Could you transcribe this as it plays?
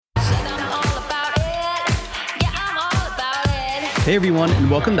Hey everyone,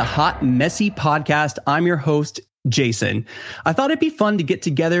 and welcome to Hot Messy Podcast. I'm your host, Jason. I thought it'd be fun to get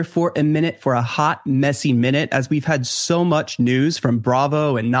together for a minute for a hot, messy minute, as we've had so much news from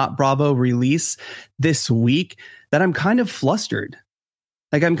Bravo and Not Bravo release this week that I'm kind of flustered.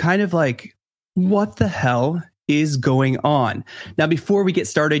 I'm kind of like, what the hell is going on? Now, before we get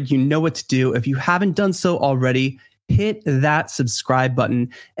started, you know what to do. If you haven't done so already, hit that subscribe button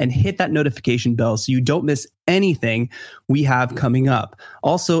and hit that notification bell so you don't miss anything we have coming up.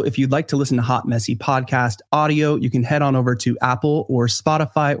 Also, if you'd like to listen to Hot Messy Podcast audio, you can head on over to Apple or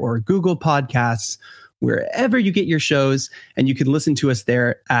Spotify or Google Podcasts, wherever you get your shows, and you can listen to us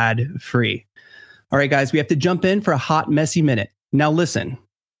there ad-free. All right, guys, we have to jump in for a hot, messy minute. Now, listen,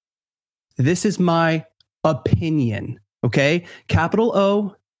 this is my opinion, okay? Capital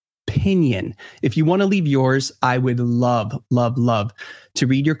O, opinion. If you want to leave yours, I would love to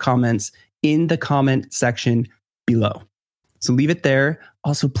read your comments in the comment section below. So leave it there.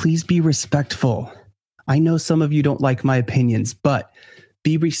 Also, please be respectful. I know some of you don't like my opinions, but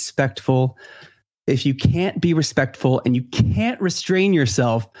be respectful. If you can't be respectful and you can't restrain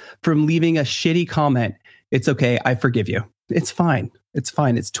yourself from leaving a shitty comment, it's okay. I forgive you. It's fine. It's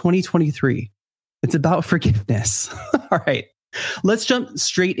fine. It's 2023. It's about forgiveness. All right. Let's jump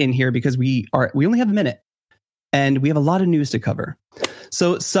straight in here because we only have a minute and we have a lot of news to cover.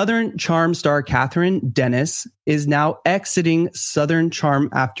 So Southern Charm star Catherine Dennis is now exiting Southern Charm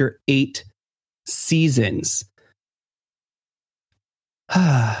after 8 seasons.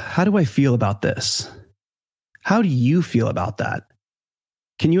 How do I feel about this? How do you feel about that?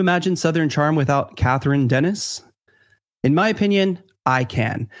 Can you imagine Southern Charm without Catherine Dennis? In my opinion, I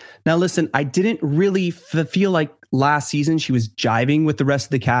can. Now, listen, I didn't really feel like last season she was jiving with the rest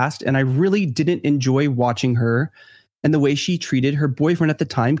of the cast, and I really didn't enjoy watching her and the way she treated her boyfriend at the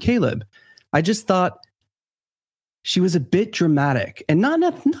time, Caleb. I just thought she was a bit dramatic, and not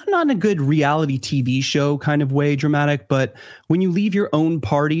in a good reality TV show kind of way dramatic, but when you leave your own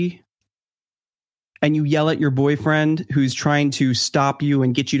party and you yell at your boyfriend who's trying to stop you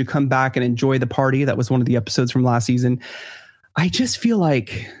and get you to come back and enjoy the party. That was one of the episodes from last season. I just feel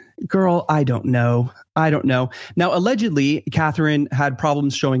like, girl, I don't know. Now, allegedly, Catherine had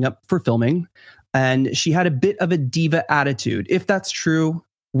problems showing up for filming, and she had a bit of a diva attitude. If that's true,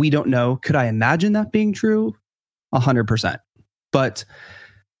 we don't know. Could I imagine that being true? 100%. But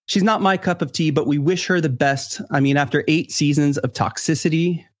she's not my cup of tea, but we wish her the best. I mean, after 8 seasons of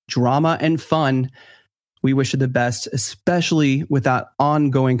toxicity, drama, and fun, we wish her the best, especially with that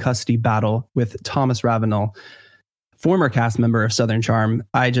ongoing custody battle with Thomas Ravenel, former cast member of Southern Charm.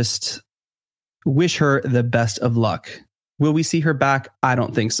 I just wish her the best of luck. Will we see her back? I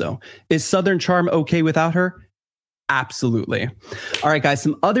don't think so. Is Southern Charm okay without her? Absolutely. All right, guys,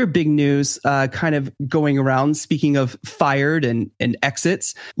 some other big news kind of going around. Speaking of fired and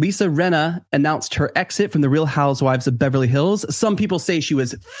exits, Lisa Rinna announced her exit from the Real Housewives of Beverly Hills. Some people say she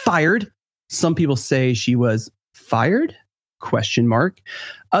was fired. Some people say she was fired? ?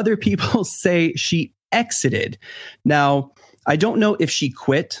 Other people say she exited. Now, I don't know if she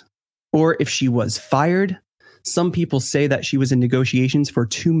quit or if she was fired. Some people say that she was in negotiations for a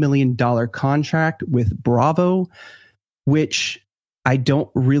 $2 million contract with Bravo, which I don't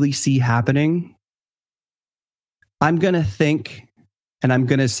really see happening. I'm going to think, and I'm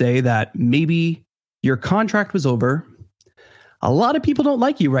going to say that maybe your contract was over. A lot of people don't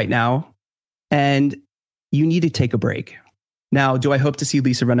like you right now, and you need to take a break. Now, do I hope to see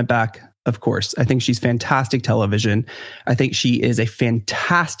Lisa Rinna back? Of course. I think she's fantastic television. I think she is a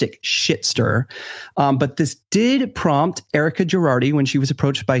fantastic shit stirrer. But this did prompt Erica Girardi, when she was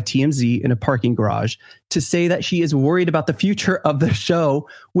approached by TMZ in a parking garage, to say that she is worried about the future of the show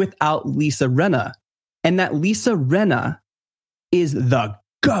without Lisa Rinna. And that Lisa Rinna is the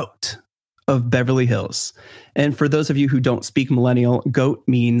GOAT of Beverly Hills. And for those of you who don't speak millennial, GOAT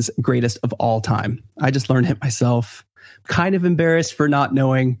means greatest of all time. I just learned it myself. Kind of embarrassed for not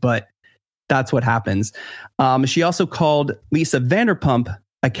knowing, but that's what happens. She also called Lisa Vanderpump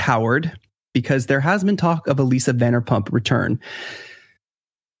a coward because there has been talk of a Lisa Vanderpump return.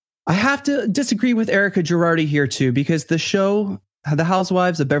 I have to disagree with Erica Girardi here too, because the show, The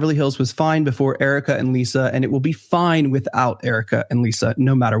Housewives of Beverly Hills, was fine before Erica and Lisa, and it will be fine without Erica and Lisa,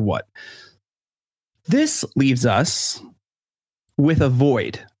 no matter what. This leaves us with a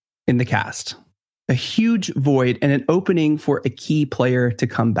void in the cast. A huge void and an opening for a key player to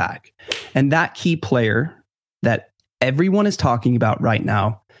come back. And that key player that everyone is talking about right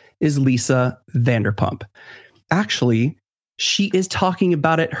now is Lisa Vanderpump. Actually, she is talking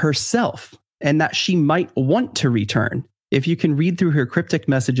about it herself and that she might want to return. If you can read through her cryptic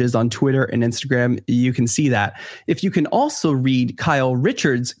messages on Twitter and Instagram, you can see that. If you can also read Kyle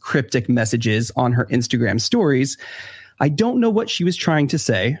Richards' cryptic messages on her Instagram stories, I don't know what she was trying to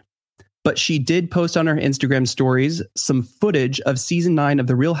say, but she did post on her Instagram stories some footage of season 9 of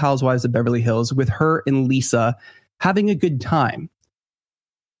The Real Housewives of Beverly Hills with her and Lisa having a good time.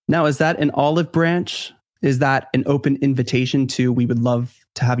 Now, is that an olive branch? Is that an open invitation to, we would love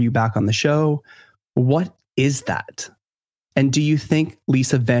to have you back on the show? What is that? And do you think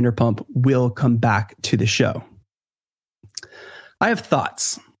Lisa Vanderpump will come back to the show? I have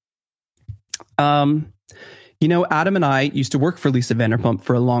thoughts. Adam and I used to work for Lisa Vanderpump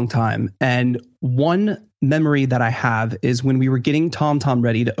for a long time. And one memory that I have is when we were getting Tom Tom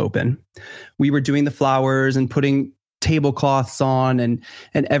ready to open. We were doing the flowers and putting tablecloths on and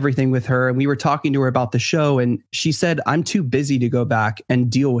everything with her. And we were talking to her about the show. And she said, I'm too busy to go back and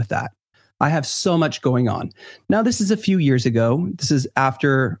deal with that. I have so much going on. Now, this is a few years ago. This is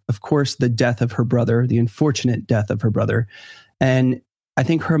after, of course, the death of her brother, the unfortunate death of her brother. And I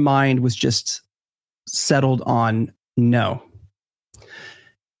think her mind was just settled on no.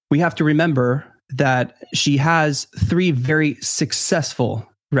 We have to remember that she has 3 very successful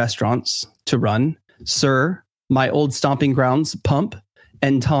restaurants to run. Sir, My Old Stomping Grounds, Pump,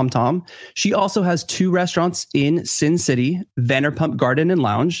 and Tom Tom. She also has 2 restaurants in Sin City, Vanderpump Garden and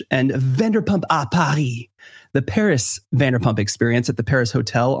Lounge, and Vanderpump à Paris, the Paris Vanderpump experience at the Paris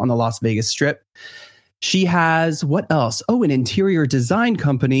Hotel on the Las Vegas Strip. She has, what else? Oh, an interior design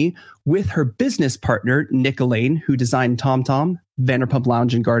company with her business partner, Nick Elaine, who designed Tom Tom, Vanderpump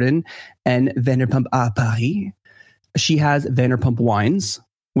Lounge and Garden, and Vanderpump à Paris. She has Vanderpump Wines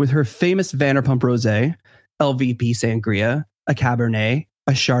with her famous Vanderpump Rosé, LVP Sangria, a Cabernet,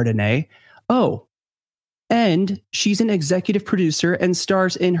 a Chardonnay. Oh, and she's an executive producer and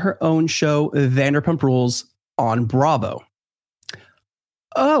stars in her own show, Vanderpump Rules, on Bravo.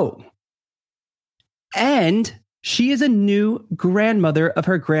 Oh, and she is a new grandmother of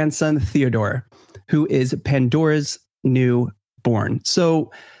her grandson, Theodore, who is Pandora's newborn.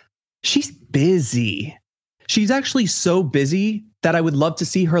 So she's busy. She's actually so busy that I would love to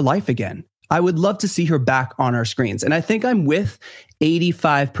see her life again. I would love to see her back on our screens. And I think I'm with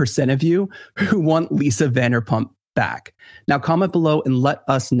 85% of you who want Lisa Vanderpump back. Now, comment below and let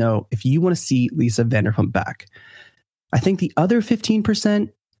us know if you want to see Lisa Vanderpump back. I think the other 15%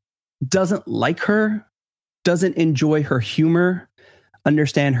 doesn't like her, doesn't enjoy her humor,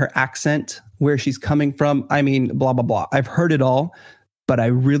 understand her accent, where she's coming from. I mean, blah, blah, blah. I've heard it all. But I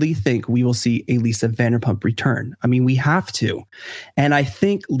really think we will see a Lisa Vanderpump return. I mean, we have to. And I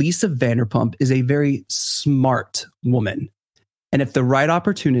think Lisa Vanderpump is a very smart woman. And if the right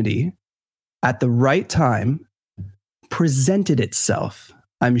opportunity at the right time presented itself,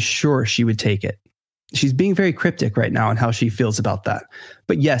 I'm sure she would take it. She's being very cryptic right now on how she feels about that.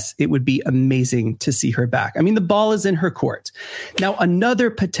 But yes, it would be amazing to see her back. I mean, the ball is in her court. Now, another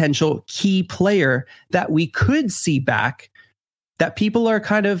potential key player that we could see back, that people are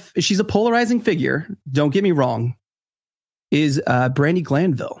she's a polarizing figure, don't get me wrong, is Brandi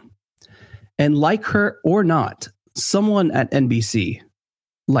Glanville. And like her or not, someone at NBC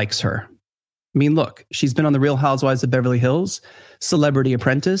likes her. I mean, look, she's been on The Real Housewives of Beverly Hills, Celebrity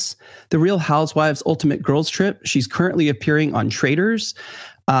Apprentice, The Real Housewives Ultimate Girls Trip. She's currently appearing on Traitors.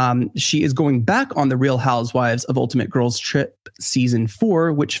 She is going back on The Real Housewives of Ultimate Girls Trip Season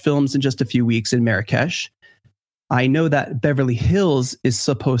 4, which films in just a few weeks in Marrakesh. I know that Beverly Hills is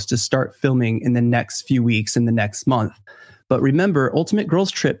supposed to start filming in the next few weeks, in the next month. But remember, Ultimate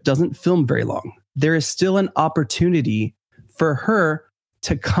Girls Trip doesn't film very long. There is still an opportunity for her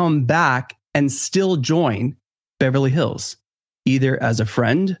to come back and still join Beverly Hills, either as a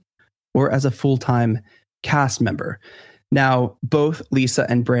friend or as a full-time cast member. Now, both Lisa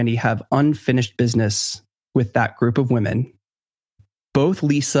and Brandi have unfinished business with that group of women. Both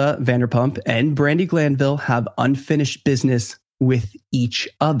Lisa Vanderpump and Brandi Glanville have unfinished business with each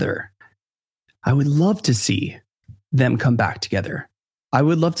other. I would love to see them come back together. I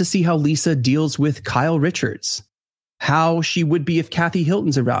would love to see how Lisa deals with Kyle Richards, how she would be if Kathy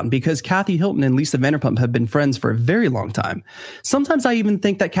Hilton's around, because Kathy Hilton and Lisa Vanderpump have been friends for a very long time. Sometimes I even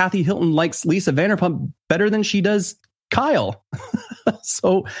think that Kathy Hilton likes Lisa Vanderpump better than she does Kyle.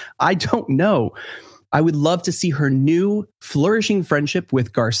 So I don't know. I would love to see her new flourishing friendship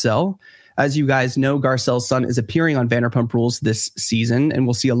with Garcelle. As you guys know, Garcelle's son is appearing on Vanderpump Rules this season, and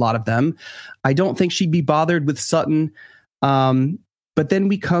we'll see a lot of them. I don't think she'd be bothered with Sutton. But then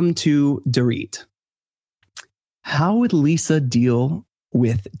we come to Dorit. How would Lisa deal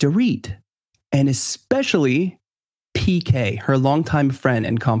with Dorit? And especially PK, her longtime friend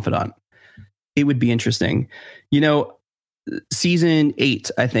and confidant. It would be interesting. You know, season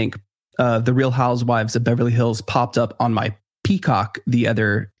 8, I think, The Real Housewives of Beverly Hills popped up on my Peacock the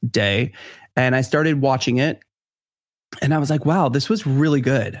other day, and I started watching it, and I was like, wow, this was really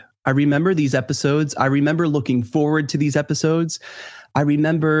good. I remember these episodes. I remember looking forward to these episodes. I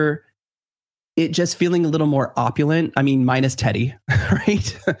remember it just feeling a little more opulent. I mean, minus Teddy,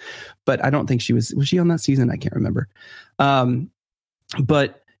 right? But I don't think was she on that season? I can't remember.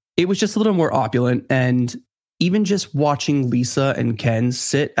 But it was just a little more opulent. And even just watching Lisa and Ken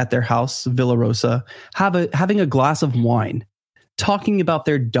sit at their house, Villa Rosa, having a glass of wine, talking about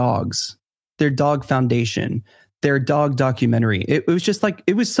their dogs, their dog foundation, their dog documentary. It was just like,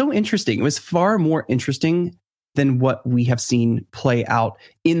 it was so interesting. It was far more interesting than what we have seen play out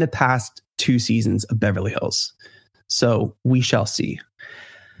in the past 2 seasons of Beverly Hills. So we shall see.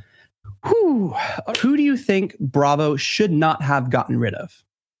 Who do you think Bravo should not have gotten rid of?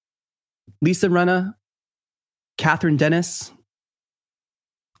 Lisa Rinna, Catherine Dennis,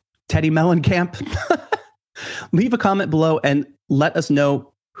 Teddy Mellencamp? Leave a comment below and let us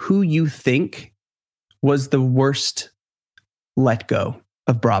know who you think was the worst let go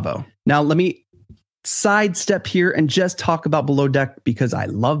of Bravo. Now, let me sidestep here and just talk about Below Deck, because I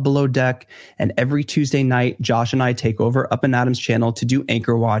love Below Deck, and every Tuesday night Josh and I take over Up and Adam's channel to do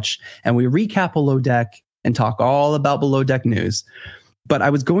Anchor Watch, and we recap Below Deck and talk all about Below Deck news. But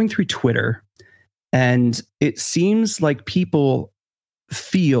I was going through Twitter, and it seems like people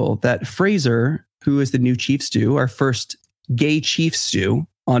feel that Fraser, who is the new chief stew, our first gay chief stew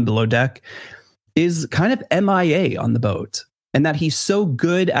on Below Deck, is kind of MIA on the boat, and that he's so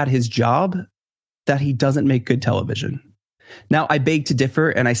good at his job that he doesn't make good television. Now, I beg to differ,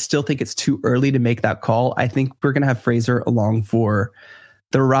 and I still think it's too early to make that call. I think we're going to have Fraser along for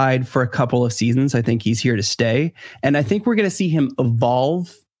the ride for a couple of seasons. I think he's here to stay. And I think we're going to see him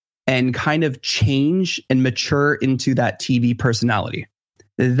evolve and kind of change and mature into that TV personality.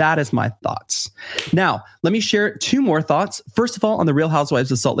 That is my thoughts. Now, let me share 2 more thoughts. First of all, on The Real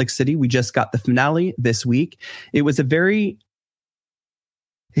Housewives of Salt Lake City, we just got the finale this week. It was a very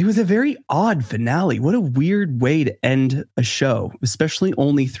odd finale. What a weird way to end a show, especially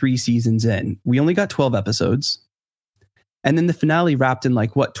only 3 seasons in. We only got 12 episodes. And then the finale wrapped in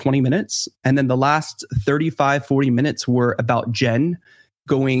 20 minutes. And then the last 35, 40 minutes were about Jen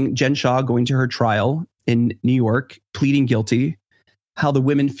Shaw going to her trial in New York, pleading guilty, how the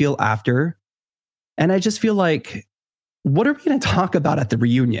women feel after. And I just feel like, what are we going to talk about at the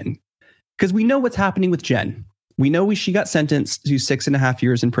reunion? Because we know what's happening with Jen. We know she got sentenced to 6.5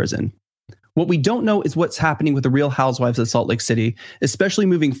 years in prison. What we don't know is what's happening with the Real Housewives of Salt Lake City, especially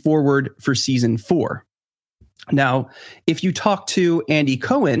moving forward for season 4. Now, if you talk to Andy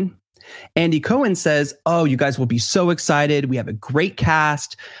Cohen says, oh, you guys will be so excited. We have a great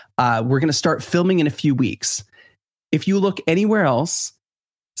cast. We're going to start filming in a few weeks. If you look anywhere else,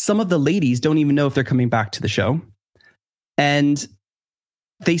 some of the ladies don't even know if they're coming back to the show. And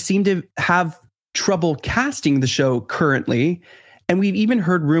they seem to have trouble casting the show currently. And we've even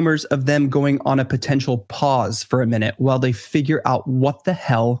heard rumors of them going on a potential pause for a minute while they figure out what the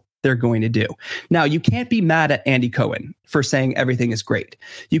hell they're going to do. Now, you can't be mad at Andy Cohen for saying everything is great.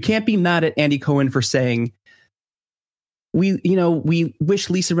 You can't be mad at Andy Cohen for saying, we wish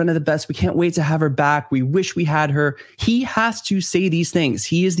Lisa Rinna the best. We can't wait to have her back. We wish we had her. He has to say these things.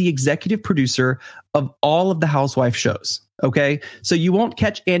 He is the executive producer of all of the housewife shows. Okay. So you won't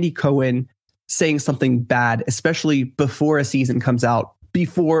catch Andy Cohen saying something bad, especially before a season comes out,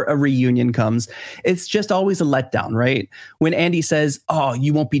 before a reunion comes. It's just always a letdown, right? When Andy says, oh,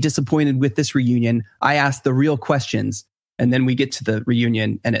 you won't be disappointed with this reunion, I ask the real questions. And then we get to the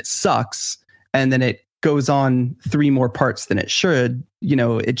reunion and it sucks. And then it goes on 3 more parts than it should.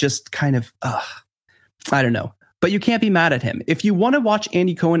 It just kind of, I don't know. But you can't be mad at him. If you want to watch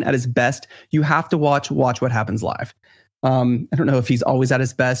Andy Cohen at his best, you have to watch What Happens Live. I don't know if he's always at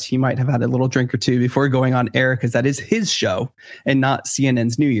his best. He might have had a little drink or 2 before going on air, because that is his show and not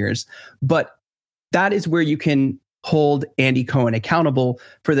CNN's New Year's. But that is where you can hold Andy Cohen accountable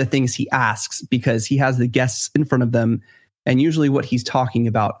for the things he asks, because he has the guests in front of them. And usually what he's talking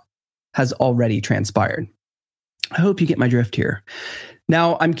about has already transpired. I hope you get my drift here.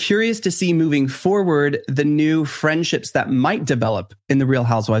 Now, I'm curious to see moving forward the new friendships that might develop in the Real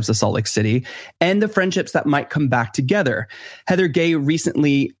Housewives of Salt Lake City and the friendships that might come back together. Heather Gay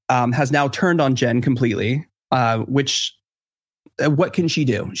recently has now turned on Jen completely, which what can she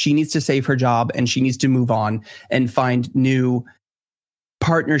do? She needs to save her job and she needs to move on and find new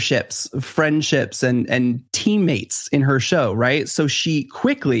partnerships, friendships, and teammates in her show, right? So she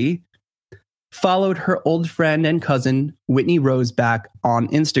quickly followed her old friend and cousin, Whitney Rose, back on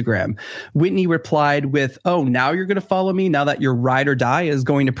Instagram. Whitney replied with, "Oh, now you're going to follow me now that your ride or die is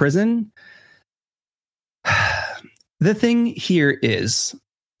going to prison?" The thing here is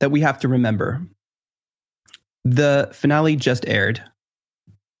that we have to remember the finale just aired.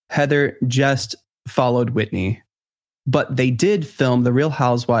 Heather just followed Whitney, but they did film the Real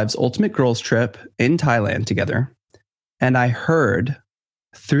Housewives Ultimate Girls Trip in Thailand together. And I heard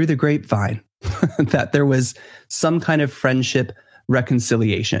through the grapevine that there was some kind of friendship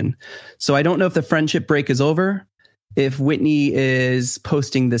reconciliation. So I don't know if the friendship break is over, if Whitney is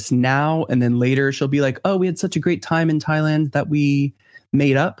posting this now and then later she'll be like, "Oh, we had such a great time in Thailand that we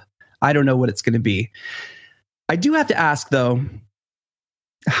made up." I don't know what it's going to be. I do have to ask, though,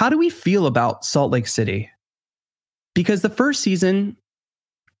 how do we feel about Salt Lake City? Because the first season,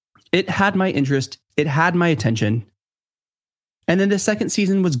 it had my interest, it had my attention. And then the second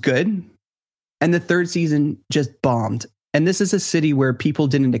season was good. And the third season just bombed. And this is a city where people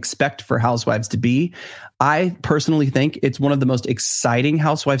didn't expect for housewives to be. I personally think it's one of the most exciting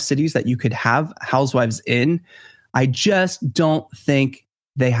housewife cities that you could have housewives in. I just don't think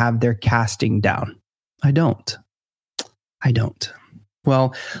they have their casting down. I don't.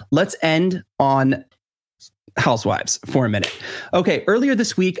 Well, let's end on Housewives for a minute. Okay, earlier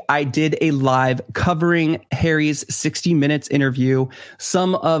this week, I did a live covering Harry's 60 Minutes interview,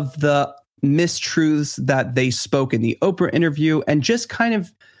 some of the mistruths that they spoke in the Oprah interview, and just kind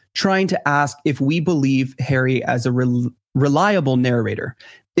of trying to ask if we believe Harry as a reliable narrator,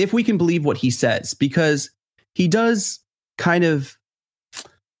 if we can believe what he says, because he does kind of,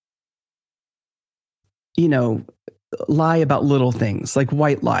 lie about little things like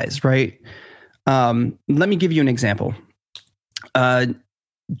white lies, right? Let me give you an example.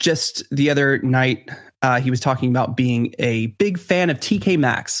 Just the other night, he was talking about being a big fan of TK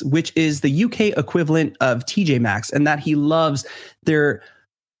Maxx, which is the UK equivalent of TJ Maxx, and that he loves their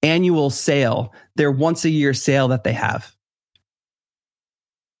annual sale, their once a year sale that they have.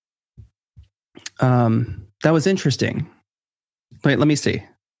 That was interesting. Wait, let me see.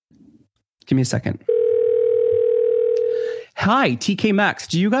 Give me a second. Hi, TK Maxx.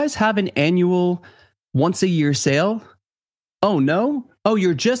 Do you guys have an annual once a year sale? Oh, no? Oh,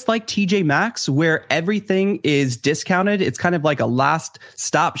 you're just like TJ Maxx, where everything is discounted. It's kind of like a last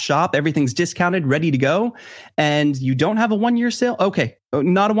stop shop. Everything's discounted, ready to go. And you don't have a 1 year sale? Okay.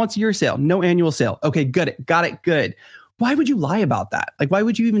 Not a once a year sale. No annual sale. Okay, good. Got it. Good. Why would you lie about that? Like, why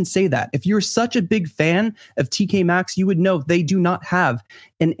would you even say that? If you're such a big fan of TK Maxx, you would know they do not have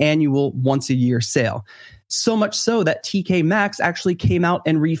an annual once a year sale. So much so that TK Maxx actually came out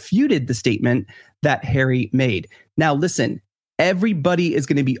and refuted the statement that Harry made. Now, listen, everybody is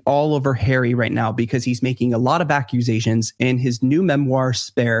going to be all over Harry right now because he's making a lot of accusations in his new memoir,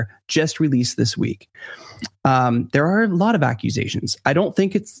 Spare, just released this week. There are a lot of accusations. I don't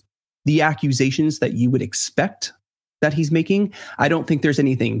think it's the accusations that you would expect that he's making. I don't think there's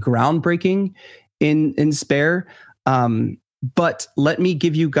anything groundbreaking in Spare. But let me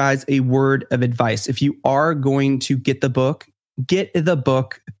give you guys a word of advice. If you are going to get the book,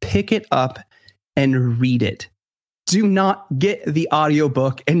 pick it up and read it. Do not get the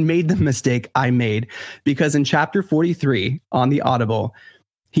audiobook and made the mistake I made, because in chapter 43 on the Audible,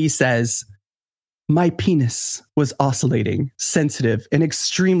 he says, "My penis was oscillating, sensitive, and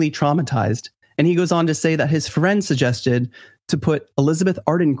extremely traumatized." And he goes on to say that his friend suggested to put Elizabeth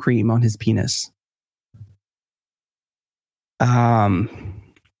Arden cream on his penis.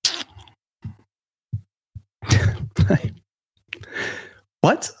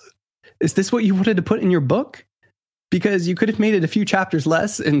 What? Is this what you wanted to put in your book? Because you could have made it a few chapters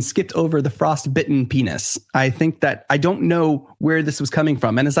less and skipped over the frostbitten penis. I think that I don't know where this was coming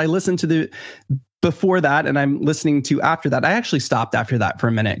from. And as I listened to before that, and I'm listening to after that, I actually stopped after that for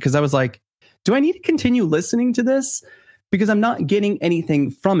a minute because I was like, do I need to continue listening to this? Because I'm not getting anything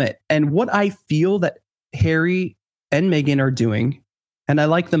from it. And what I feel that Harry and Meghan are doing, and I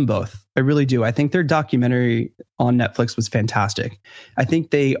like them both. I really do. I think their documentary on Netflix was fantastic. I think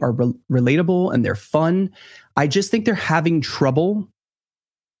they are relatable and they're fun. I just think they're having trouble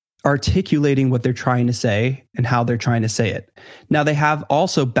articulating what they're trying to say and how they're trying to say it. Now, they have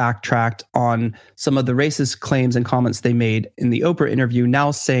also backtracked on some of the racist claims and comments they made in the Oprah interview,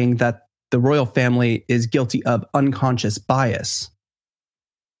 now saying that the royal family is guilty of unconscious bias.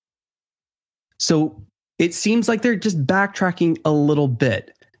 So it seems like they're just backtracking a little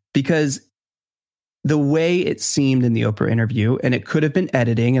bit, because the way it seemed in the Oprah interview, and it could have been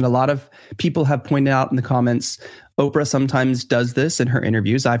editing, and a lot of people have pointed out in the comments, Oprah sometimes does this in her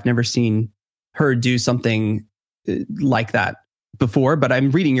interviews. I've never seen her do something like that before, but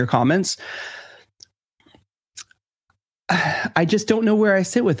I'm reading your comments. I just don't know where I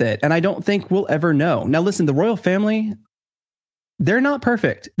sit with it. And I don't think we'll ever know. Now, listen, the royal family, they're not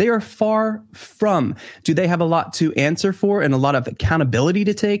perfect. They are far from. Do they have a lot to answer for and a lot of accountability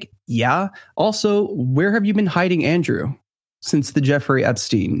to take? Yeah. Also, where have you been hiding Andrew since the Jeffrey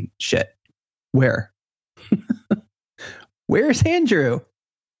Epstein shit? Where? Where's Andrew?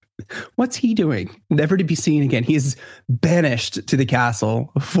 What's he doing? Never to be seen again. He is banished to the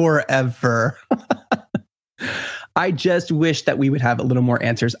castle forever. I just wish that we would have a little more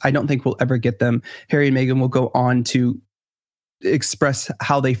answers. I don't think we'll ever get them. Harry and Meghan will go on to express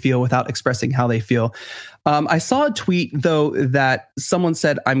how they feel without expressing how they feel. I saw a tweet, though, that someone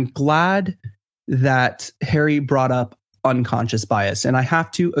said, I'm glad that Harry brought up unconscious bias. And I have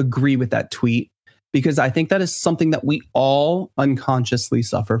to agree with that tweet because I think that is something that we all unconsciously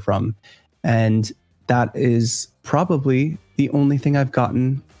suffer from. And that is probably the only thing I've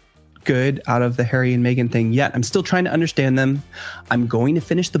gotten good out of the Harry and Meghan thing yet. I'm still trying to understand them. I'm going to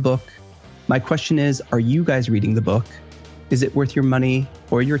finish the book. My question is, are you guys reading the book? Is it worth your money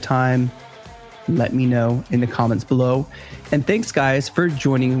or your time? Let me know in the comments below. And thanks, guys, for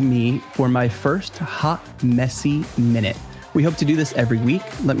joining me for my first Hot Messy Minute. We hope to do this every week.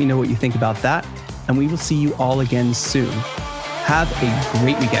 Let me know what you think about that. And we will see you all again soon. Have a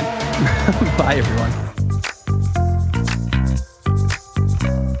great weekend. Bye, everyone.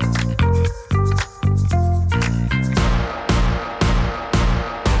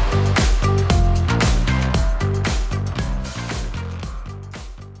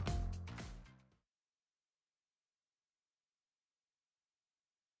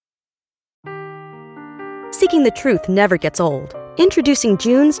 Seeking the truth never gets old. Introducing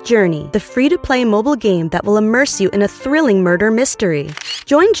June's Journey, the free-to-play mobile game that will immerse you in a thrilling murder mystery.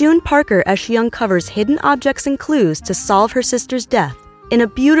 Join June Parker as she uncovers hidden objects and clues to solve her sister's death in a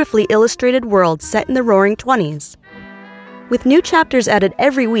beautifully illustrated world set in the Roaring '20s. With new chapters added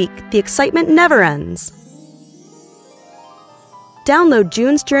every week, the excitement never ends. Download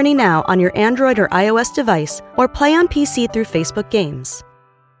June's Journey now on your Android or iOS device or play on PC through Facebook Games.